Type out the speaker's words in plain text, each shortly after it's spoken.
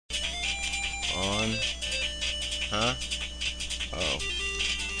Huh? Oh.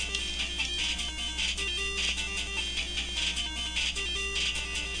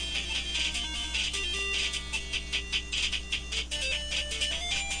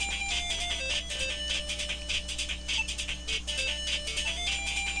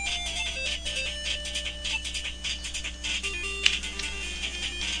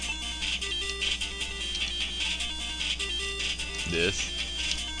 This.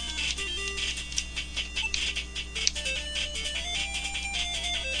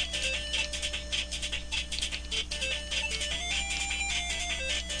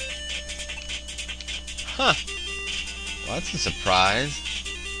 Huh. Well, that's a surprise.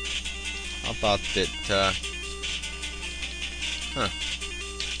 I thought that, huh.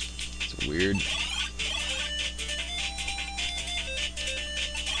 It's weird.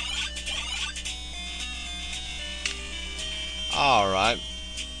 Alright.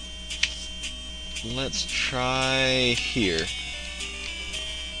 Let's try here.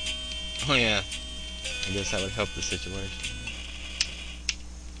 Oh yeah. I guess that would help the situation.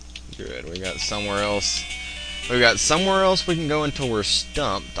 Good. We got somewhere else. We got somewhere else we can go until we're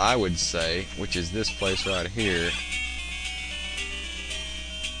stumped, I would say, which is this place right here.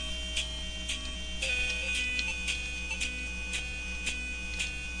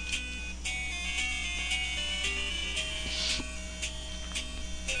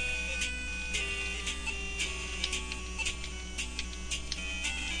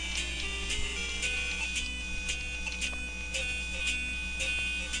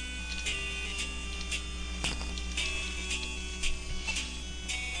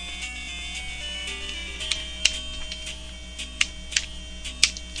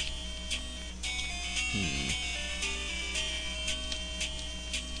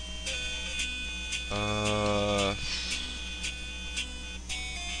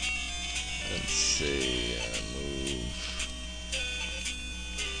 Let's see, move.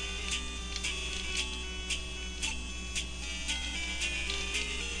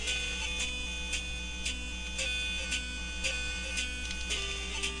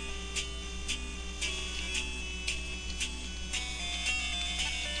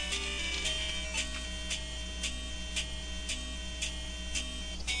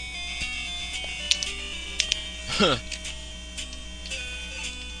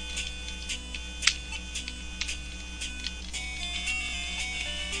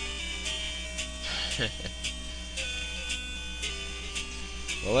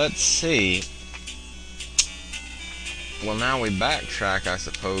 Well, let's see. Well, now we backtrack, I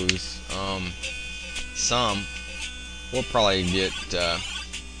suppose. Some. We'll probably get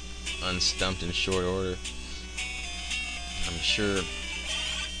unstumped in short order, I'm sure.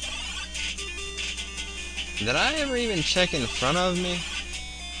 Did I ever even check in front of me?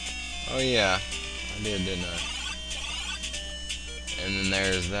 Oh yeah, I did, didn't I? And then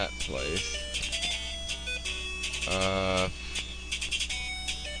there's that place.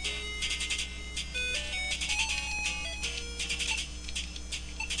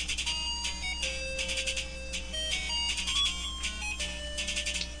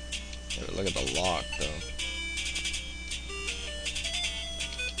 Look at the lock, though.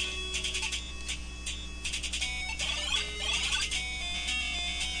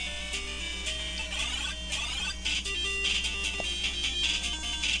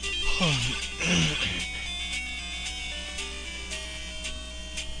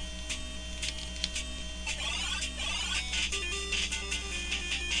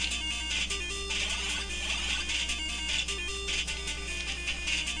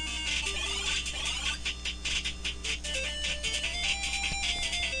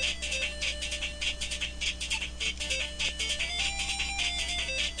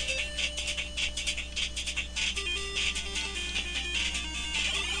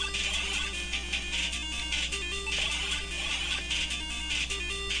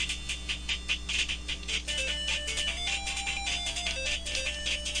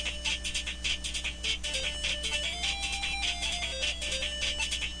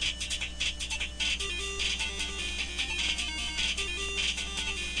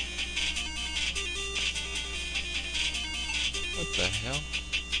 What the hell?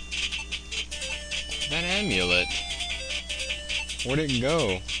 That amulet. Where'd it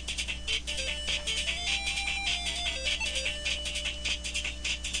go?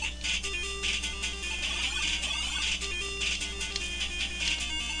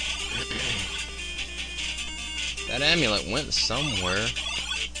 That amulet went somewhere.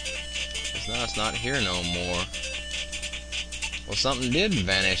 'Cause now it's not here no more. Well, something did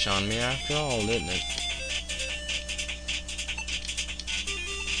vanish on me after all, didn't it?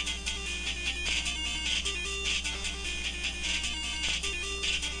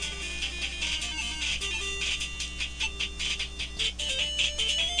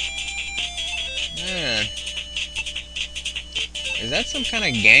 that some kind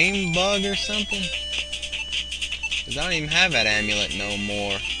of game bug or something? Because I don't even have that amulet no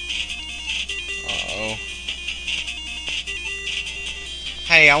more. Uh-oh.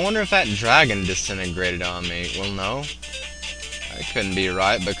 Hey, I wonder if that dragon disintegrated on me. Well, no. That couldn't be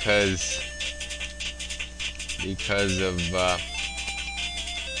right because of,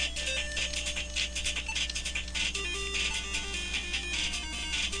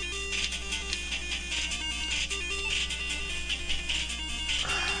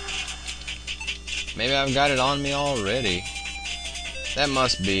 maybe I've got it on me already. That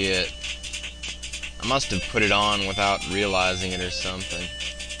must be it. I must have put it on without realizing it or something.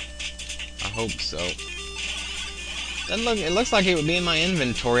 I hope so. It looks like it would be in my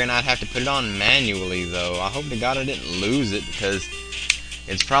inventory and I'd have to put it on manually though. I hope to God I didn't lose it because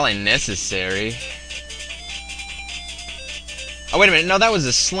it's probably necessary. Oh, wait a minute. No, that was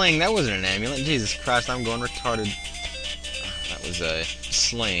a sling. That wasn't an amulet. Jesus Christ, I'm going retarded. That was a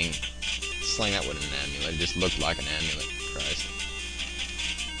sling. Sling, that wasn't an amulet. It just looked like an amulet. Christ.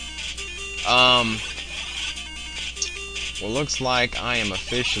 Well, looks like I am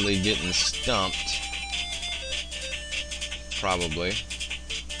officially getting stumped. Probably.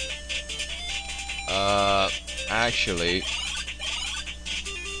 Actually, I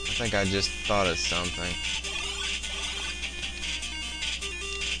think I just thought of something.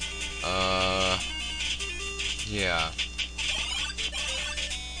 Yeah.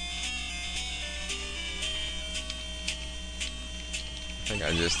 I think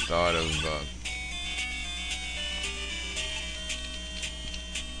I just thought of,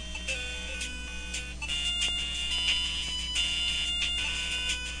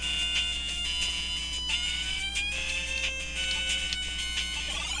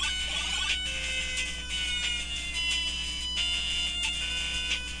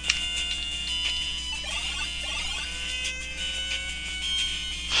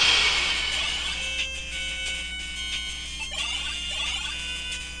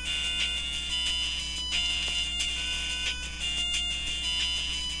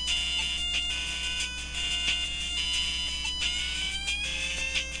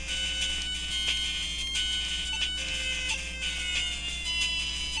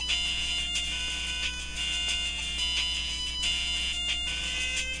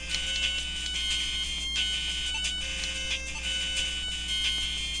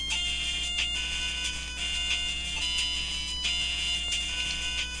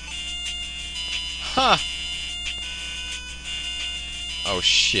 huh! Oh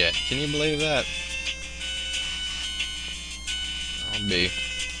shit, can you believe that? I'll be.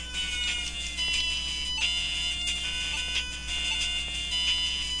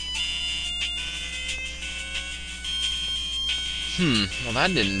 Well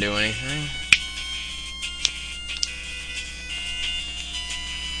that didn't do anything.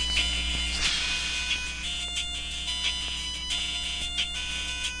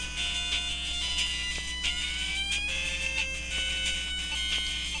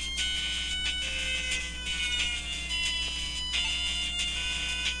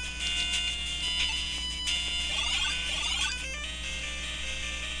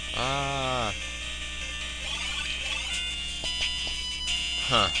 Ah.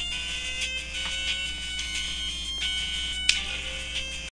 Huh.